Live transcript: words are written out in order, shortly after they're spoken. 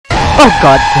Oh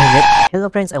god dang it! Hello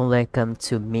friends and welcome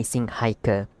to Missing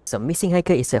Hiker. So Missing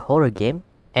Hiker is a horror game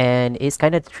and it's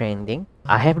kind of trending.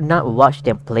 I have not watched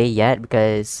them play yet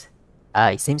because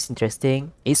it seems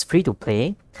interesting. It's free to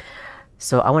play,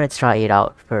 so I want to try it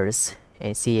out first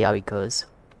and see how it goes.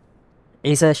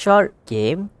 It's a short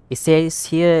game. It says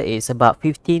here it's about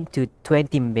 15 to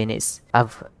 20 minutes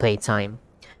of playtime.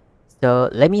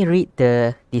 So let me read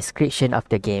the description of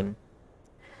the game.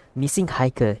 Missing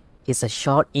Hiker is a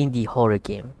short indie horror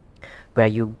game where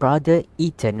your brother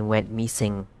Ethan went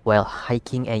missing while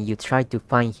hiking and you try to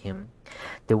find him.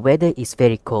 The weather is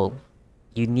very cold.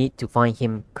 You need to find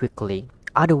him quickly,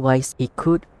 otherwise he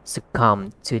could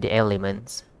succumb to the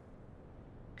elements.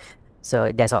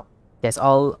 So that's all. That's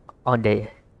all on the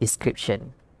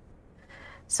description.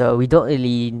 So we don't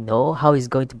really know how it's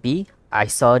going to be. I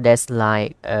saw there's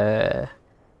like a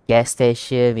gas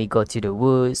station, we go to the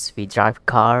woods, we drive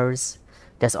cars.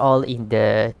 That's all in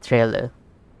the trailer.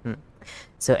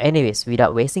 So anyways,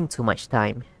 without wasting too much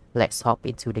time, let's hop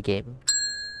into the game.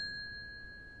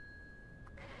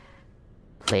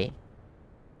 Play.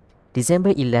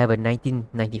 December 11,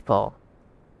 1994.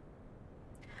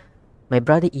 My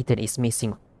brother Ethan is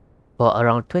missing for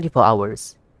around 24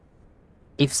 hours.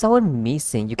 If someone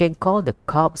missing, you can call the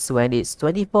cops when it's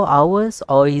 24 hours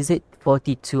or is it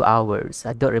 42 hours?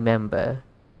 I don't remember.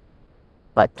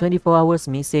 But 24 hours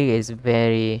missing is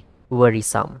very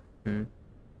worrisome.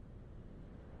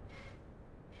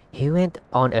 He went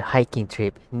on a hiking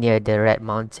trip near the Red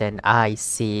Mountain. I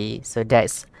see. So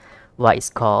that's why it's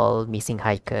called Missing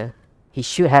Hiker. He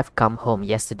should have come home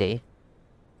yesterday.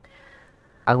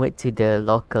 I went to the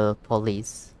local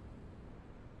police.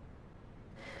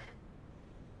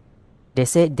 They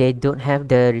said they don't have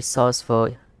the resource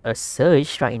for a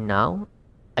search right now.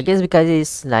 I guess because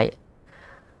it's like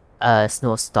a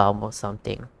snowstorm or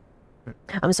something.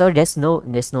 I'm sorry, there's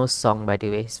no song by the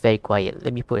way. It's very quiet.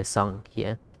 Let me put a song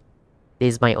here.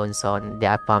 This is my own song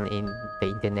that I found in the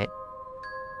internet.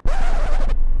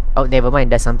 Oh, never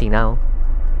mind. That's something now.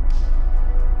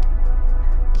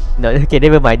 No, okay,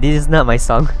 never mind. This is not my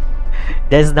song.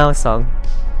 There's now a song.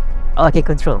 Oh, okay,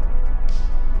 control.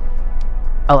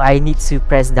 Oh, I need to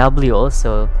press W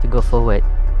also to go forward.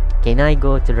 Can I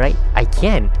go to the right? I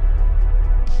can.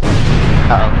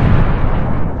 Uh-oh.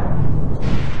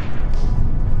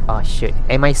 Oh shit.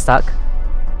 Am I stuck?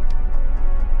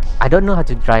 I don't know how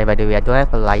to drive by the way. I don't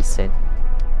have a license.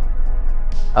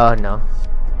 Oh no.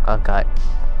 Oh god.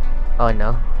 Oh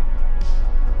no.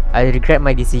 I regret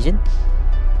my decision.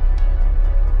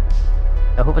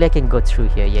 Hopefully I can go through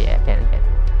here. Yeah, I can.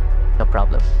 No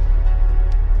problem.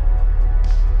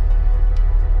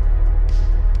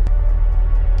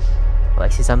 Oh, I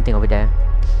see something over there.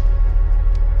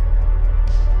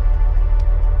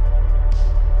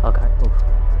 Oh god. Oof.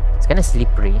 It's kinda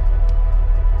slippery.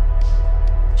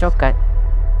 Shortcut.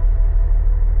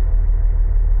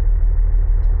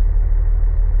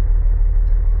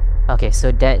 Okay,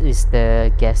 so that is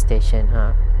the gas station,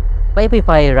 huh? Maybe if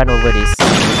I run over this.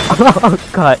 Oh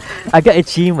god, I got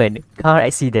achievement. Car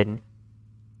accident.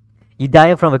 You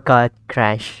die from a car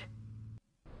crash.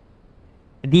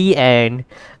 The end.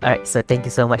 Alright, so thank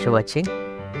you so much for watching.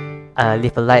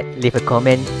 Leave a like, leave a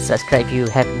comment, subscribe if you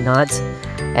have not,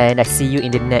 and I see you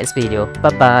in the next video.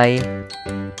 Bye bye.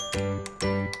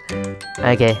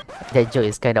 Okay, that joke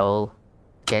is kinda old.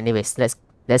 Okay, anyways,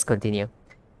 let's continue.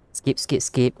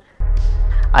 Skip.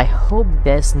 I hope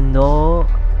there's no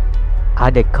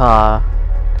other car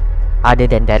other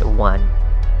than that one,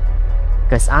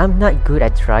 because I'm not good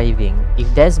at driving.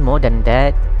 If there's more than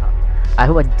that, I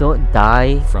hope I don't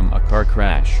die from a car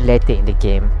crash later in the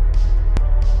game.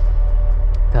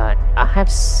 God, I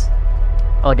have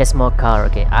oh, there's more car.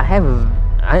 Okay, I have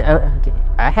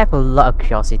a lot of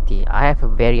curiosity. I have a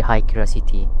very high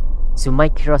curiosity. So my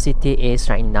curiosity is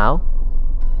right now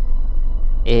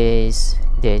is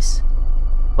this.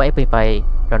 What happens if I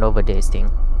run over this thing?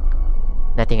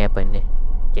 Nothing happened.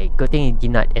 Okay, good thing it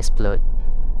did not explode.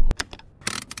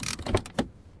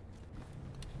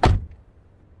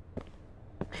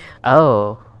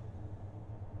 Oh,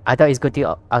 I thought it's going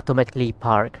to automatically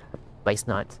park, but it's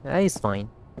not. It's fine.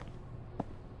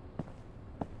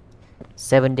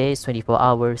 7 days, 24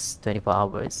 hours, 24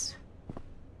 hours.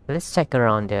 Let's check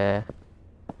around the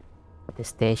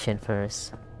station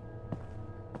first.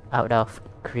 Out of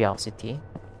curiosity.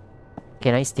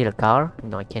 Can I steal a car?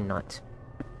 No, I cannot.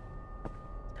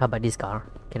 How about this car?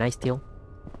 Can I steal?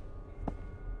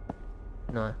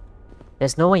 No.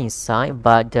 There's no one inside,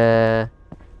 but the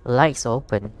lights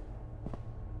open.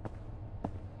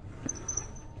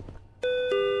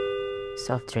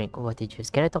 Soft drink. What did you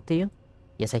choose? Can I talk to you?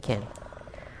 Yes, I can.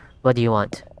 What do you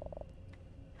want?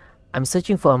 I'm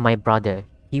searching for my brother.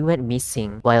 He went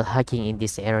missing while hiking in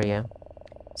this area.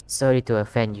 Sorry to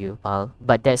offend you, pal,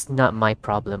 but that's not my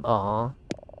problem. Aww.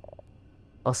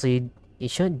 Also, you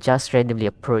shouldn't just randomly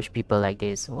approach people like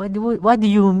this. What do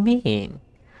you mean?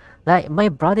 Like, my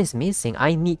brother's missing.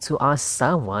 I need to ask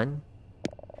someone.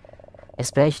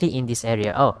 Especially in this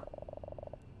area. Oh,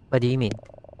 what do you mean?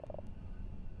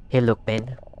 Hey, look,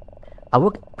 man. I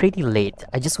work pretty late.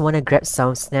 I just wanna grab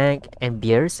some snack and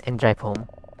beers and drive home.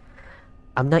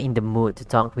 I'm not in the mood to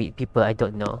talk with people I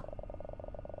don't know.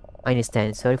 I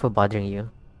understand. Sorry for bothering you.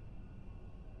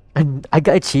 And I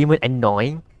got achievement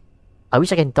annoying. I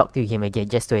wish I can talk to him again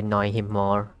just to annoy him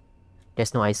more.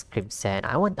 There's no ice cream, sad.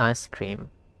 I want ice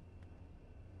cream.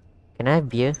 Can I have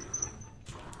beer?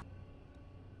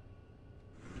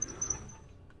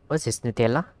 What's this,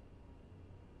 Nutella?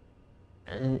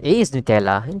 It is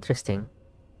Nutella. Interesting.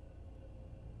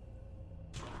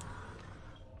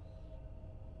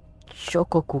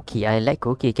 Choco cookie. I like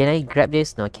cookie. Can I grab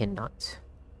this? No, I cannot.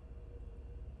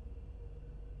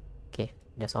 Okay,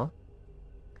 that's all.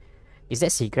 Is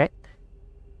that cigarette?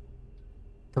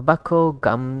 Tobacco,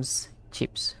 gums,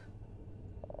 chips.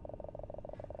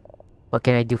 What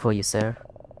can I do for you, sir?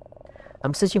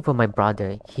 I'm searching for my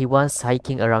brother. He was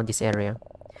hiking around this area.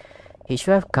 He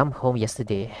should have come home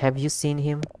yesterday. Have you seen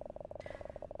him?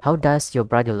 How does your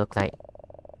brother look like?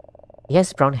 He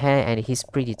has brown hair and he's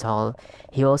pretty tall.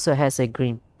 He also has a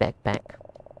green backpack.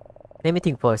 Let me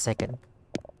think for a second.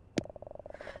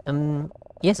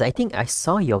 Yes, I think I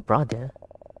saw your brother.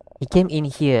 He came in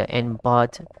here and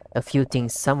bought a few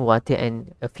things, some water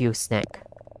and a few snacks.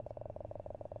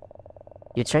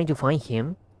 You're trying to find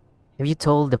him? Have you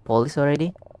told the police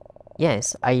already?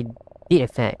 Yes, I did in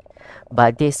fact.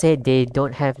 But they said they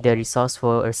don't have the resource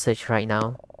for a search right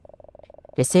now.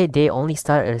 They said they only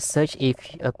start a search if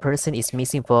a person is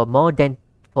missing for more than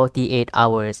 48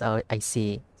 hours. Oh, I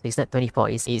see. So it's not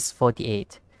 24, it's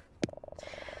 48.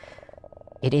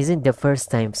 It isn't the first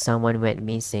time someone went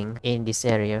missing in this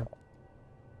area.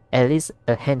 At least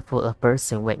a handful of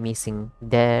persons went missing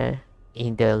there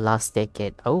in the last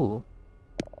decade. Oh.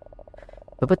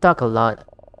 People talk a lot.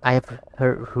 I have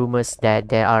heard rumors that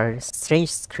there are strange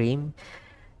screams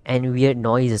and weird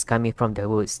noises coming from the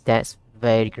woods. That's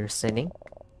very concerning.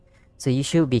 So you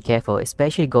should be careful,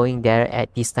 especially going there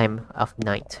at this time of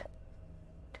night.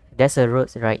 There's a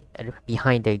road right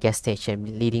behind the gas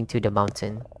station leading to the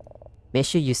mountain. Make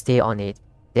sure you stay on it.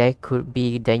 There could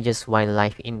be dangerous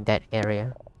wildlife in that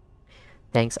area.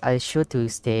 Thanks, I'll sure to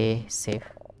stay safe.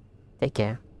 Take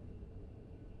care.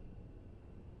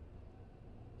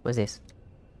 What's this?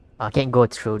 Oh, I can't go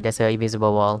through. There's an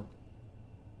invisible wall.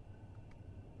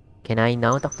 Can I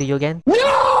now talk to you again?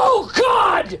 No,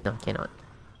 God! No, cannot.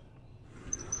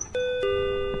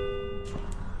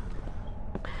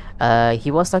 He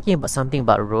was talking about something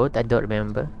about road. I don't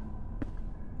remember.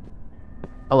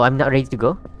 Oh, I'm not ready to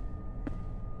go.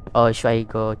 Oh, should I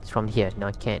go from here? No,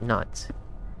 I can't. Not.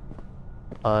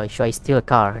 Should I steal a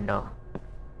car? No.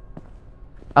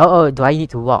 Oh, do I need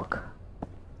to walk?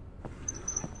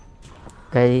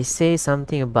 They say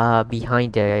something about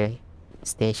behind the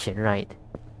station, right?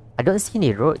 I don't see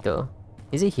any road though.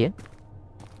 Is it here?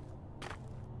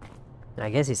 I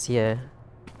guess it's here.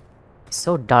 It's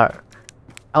so dark.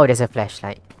 Oh, there's a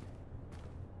flashlight.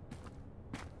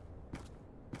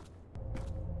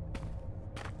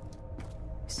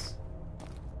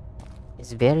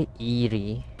 It's very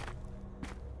eerie.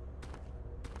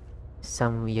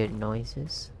 Some weird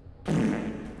noises.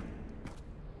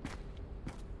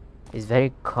 It's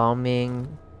very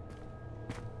calming.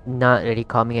 Not really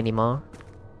calming anymore.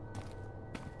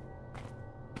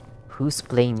 Who's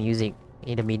playing music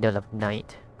in the middle of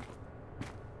night?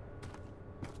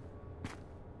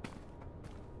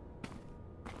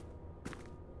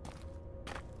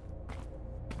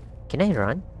 Can I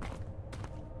run?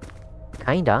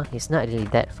 Kinda. It's not really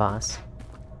that fast.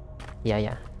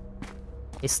 Yeah.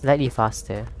 It's slightly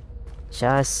faster.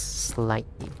 Just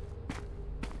slightly.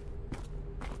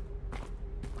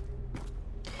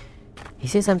 He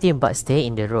said something about stay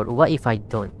in the road. What if I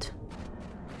don't?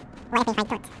 What if I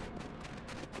don't?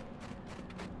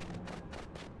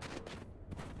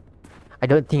 I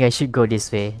don't think I should go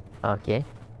this way. Okay.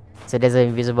 So there's an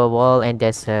invisible wall and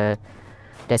there's a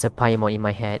Paimon in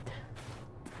my head.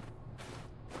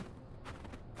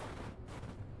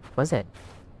 What's that?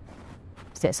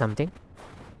 Is that something?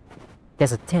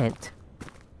 There's a tent.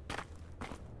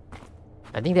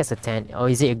 I think that's a tent. Or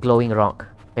is it a glowing rock?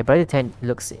 My brother's tent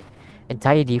looks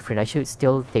entirely different. I should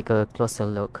still take a closer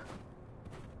look.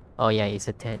 Oh yeah, it's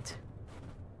a tent.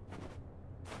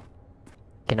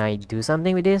 Can I do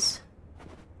something with this?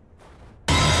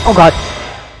 Oh god!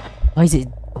 Why is it?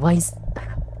 Why is?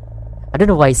 I don't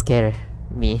know why it scared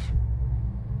me.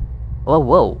 Oh,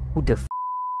 whoa! Who the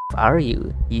are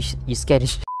you? You scared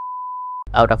the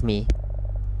out of me.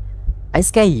 I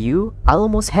scare you? I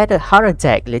almost had a heart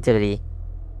attack, literally.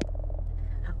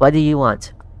 What do you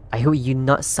want? I hope you're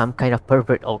not some kind of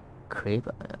pervert or creep.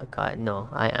 God, no.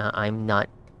 I'm not.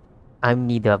 I'm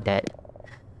neither of that.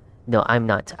 No, I'm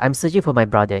not. I'm searching for my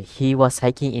brother. He was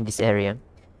hiking in this area.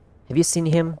 Have you seen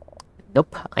him?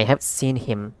 Nope, I haven't seen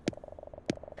him.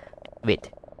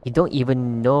 Wait, you don't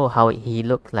even know how he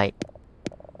looked like.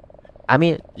 I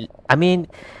mean, I mean,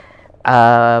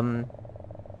 um,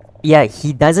 yeah,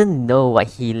 he doesn't know what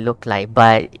he looked like,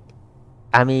 but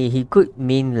I mean, he could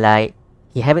mean like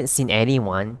he haven't seen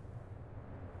anyone.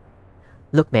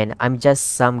 Look, man, I'm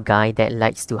just some guy that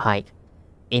likes to hike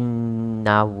in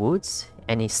the woods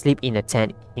and he sleep in a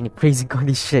tent in freezing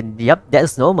condition. Yep,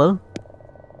 that's normal.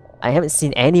 I haven't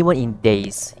seen anyone in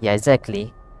days. Yeah,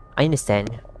 exactly. I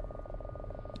understand.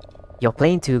 You're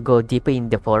planning to go deeper in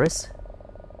the forest?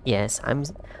 Yes,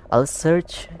 I'll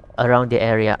search around the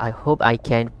area. I hope I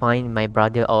can find my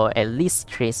brother or at least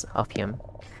trace of him.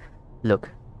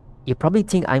 Look, you probably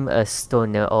think I'm a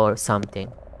stoner or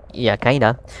something. Yeah,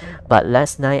 kinda. But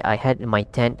last night I had my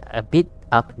tent a bit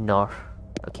up north,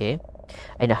 okay?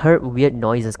 And I heard weird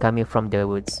noises coming from the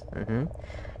woods.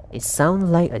 It sounded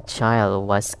like a child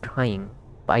was crying,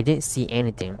 but I didn't see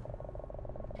anything.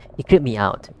 It creeped me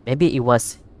out. Maybe it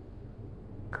was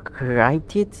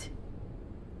cryptid?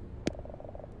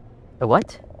 A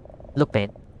what? Look,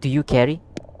 man, do you carry?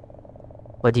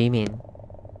 What do you mean?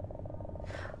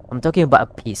 I'm talking about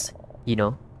a piece, you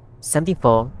know, something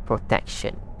for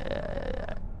protection.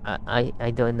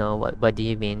 I don't know what do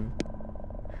you mean?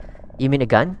 You mean a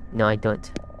gun? No, I don't.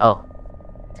 Oh,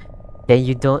 then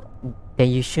you don't. Then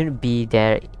you shouldn't be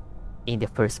there in the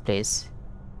first place.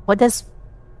 What does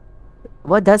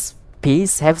what does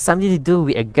peace have something to do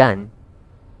with a gun?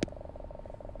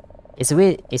 It's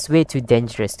way too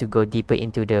dangerous to go deeper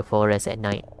into the forest at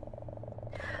night.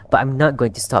 But I'm not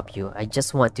going to stop you. I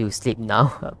just want to sleep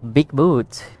now. Big mood.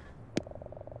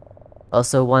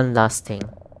 Also, one last thing.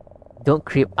 Don't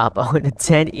creep up on the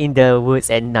tent in the woods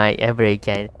at night ever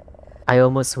again. I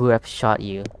almost would have shot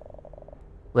you.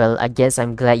 Well, I guess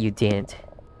I'm glad you didn't.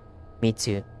 Me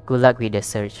too. Good luck with the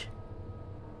search.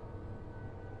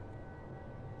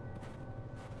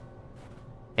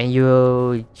 And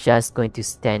you're just going to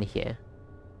stand here.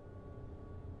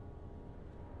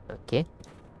 Okay,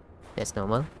 that's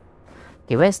normal.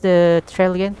 Okay, where's the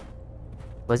trail again?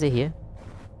 Was it here?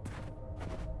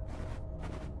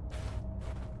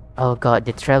 Oh god,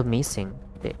 the trail missing.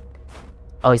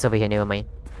 Oh, it's over here, never mind.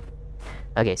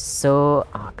 Okay, so...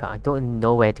 Oh god, I don't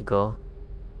know where to go.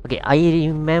 Okay, I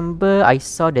remember I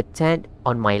saw the tent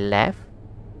on my left.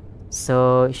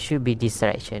 So, it should be this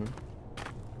direction.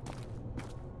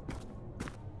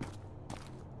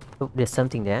 Oh, there's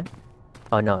something there.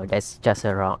 Oh no, that's just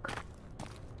a rock.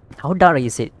 How dark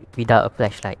is it without a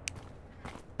flashlight?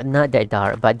 Not that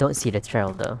dark, but I don't see the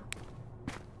trail though.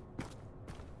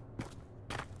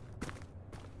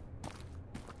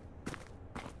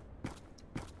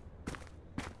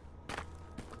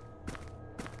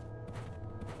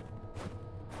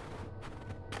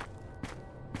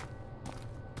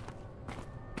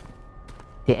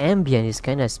 The ambient is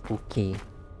kinda spooky.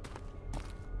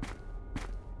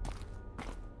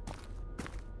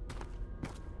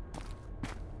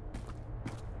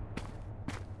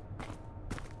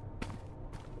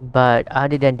 But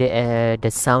other than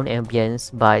the sound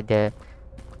ambience, but the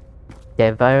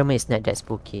environment is not that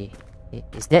spooky.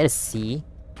 Is that a sea?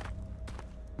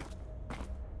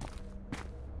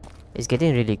 It's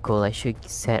getting really cold. I should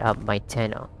set up my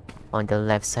tent on the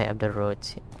left side of the road.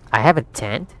 I have a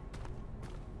tent?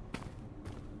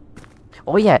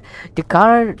 Oh yeah, the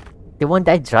car, the one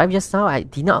that I drive just now, I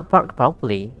did not park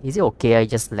properly. Is it okay I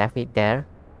just left it there?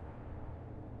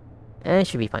 It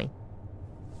should be fine.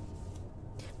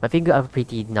 My fingers are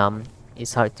pretty numb.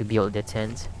 It's hard to build the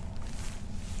tent.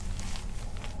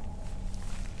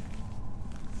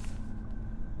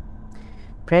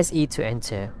 Press E to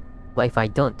enter. What if I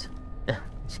don't?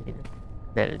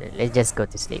 Let's just go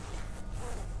to sleep.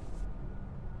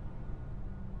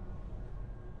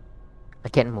 I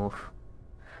can't move.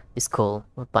 It's cold,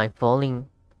 but I'm falling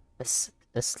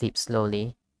asleep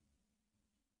slowly.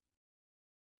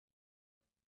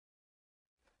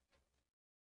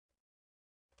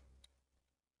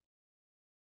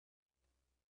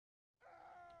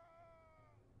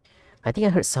 I think I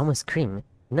heard someone scream.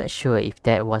 I'm not sure if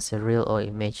that was a real or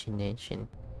imagination.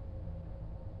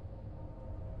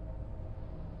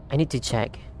 I need to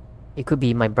check. It could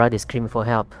be my brother screaming for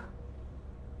help.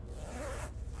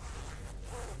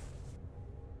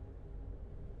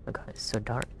 my god, it's so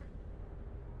dark.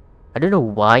 I don't know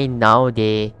why now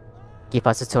they give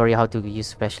us a tutorial how to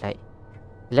use flashlight.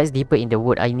 Let's deeper in the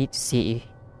wood. I need to see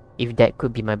if that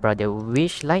could be my brother.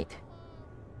 Which light?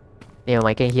 Damn,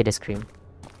 I can hear the scream.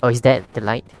 Oh, is that the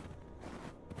light?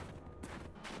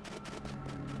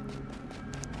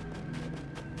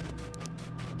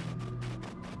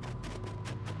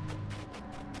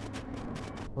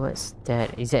 What's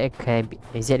that? Is that a cabin?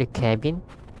 Is that a cabin?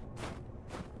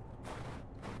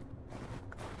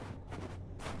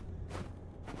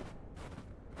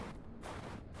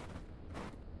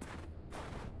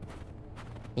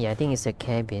 Yeah, I think it's a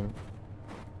cabin.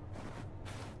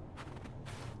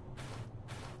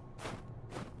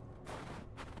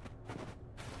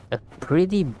 A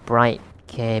pretty bright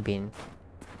cabin.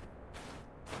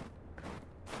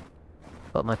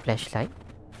 Got my flashlight.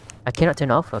 I cannot turn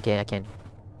off? Okay, I can.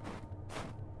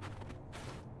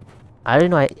 I don't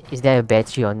know, is there a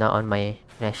battery or not on my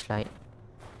flashlight?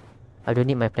 I don't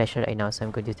need my flashlight right now, so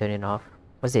I'm going to turn it off.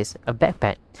 What's this? A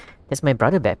backpack. That's my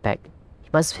brother's backpack. He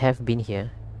must have been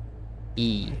here.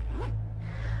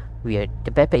 Weird.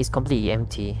 The backpack is completely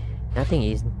empty. Nothing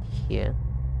is here.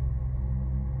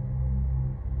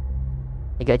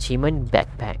 I got achievement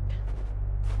backpack.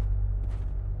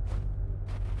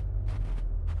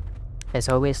 As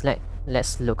always,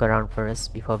 let's look around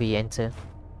first before we enter.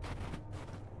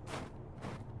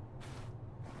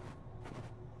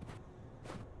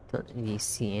 Don't really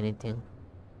see anything.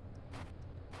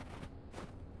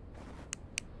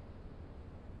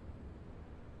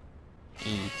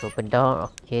 Open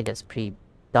door. Okay, that's pretty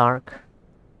dark.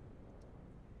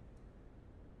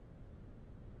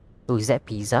 Oh, is that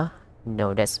pizza?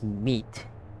 No, that's meat.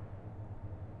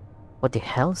 What the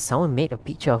hell? Someone made a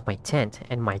picture of my tent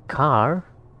and my car.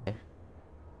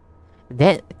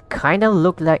 That kinda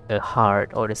looked like a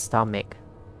heart or the stomach.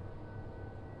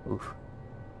 Oof.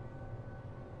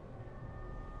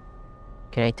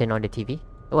 Can I turn on the TV?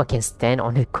 Oh, I can stand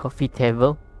on the coffee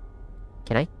table.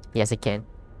 Can I? Yes, I can.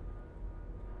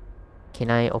 Can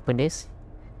I open this?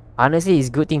 Honestly, it's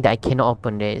a good thing that I cannot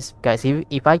open this. Guys,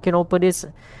 if I can open this,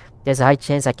 there's a high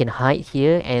chance I can hide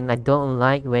here, and I don't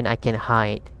like when I can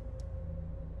hide.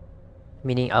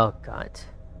 Meaning, oh god.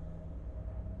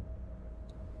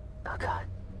 Oh god.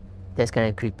 That's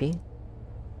kinda creepy.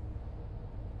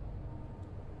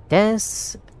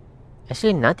 There's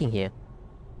actually nothing here.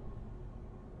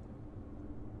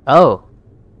 Oh!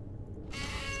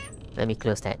 Let me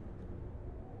close that.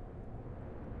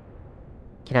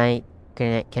 Can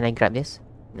I grab this?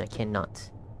 No, I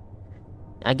cannot.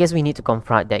 I guess we need to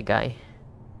confront that guy.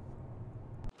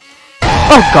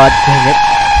 Oh god damn it!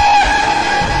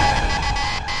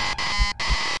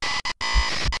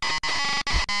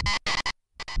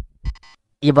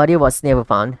 Your body was never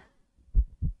found.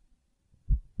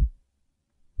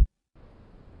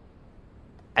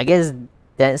 I guess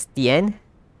that's the end.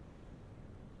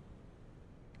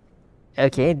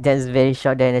 Okay, that's very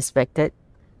short than expected.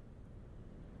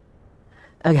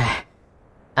 Okay.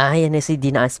 I honestly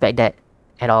did not expect that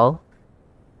at all.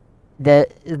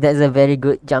 That's a very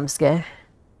good jump scare.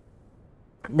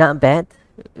 Not bad.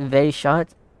 Very short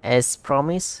as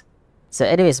promised. So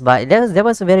anyways, but that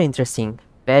was very interesting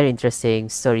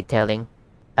storytelling.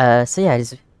 So yeah,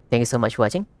 thank you so much for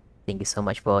watching. Thank you so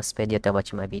much for spending your time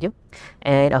watching my video.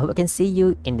 And I hope I can see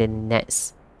you in the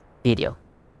next video.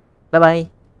 Bye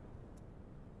bye.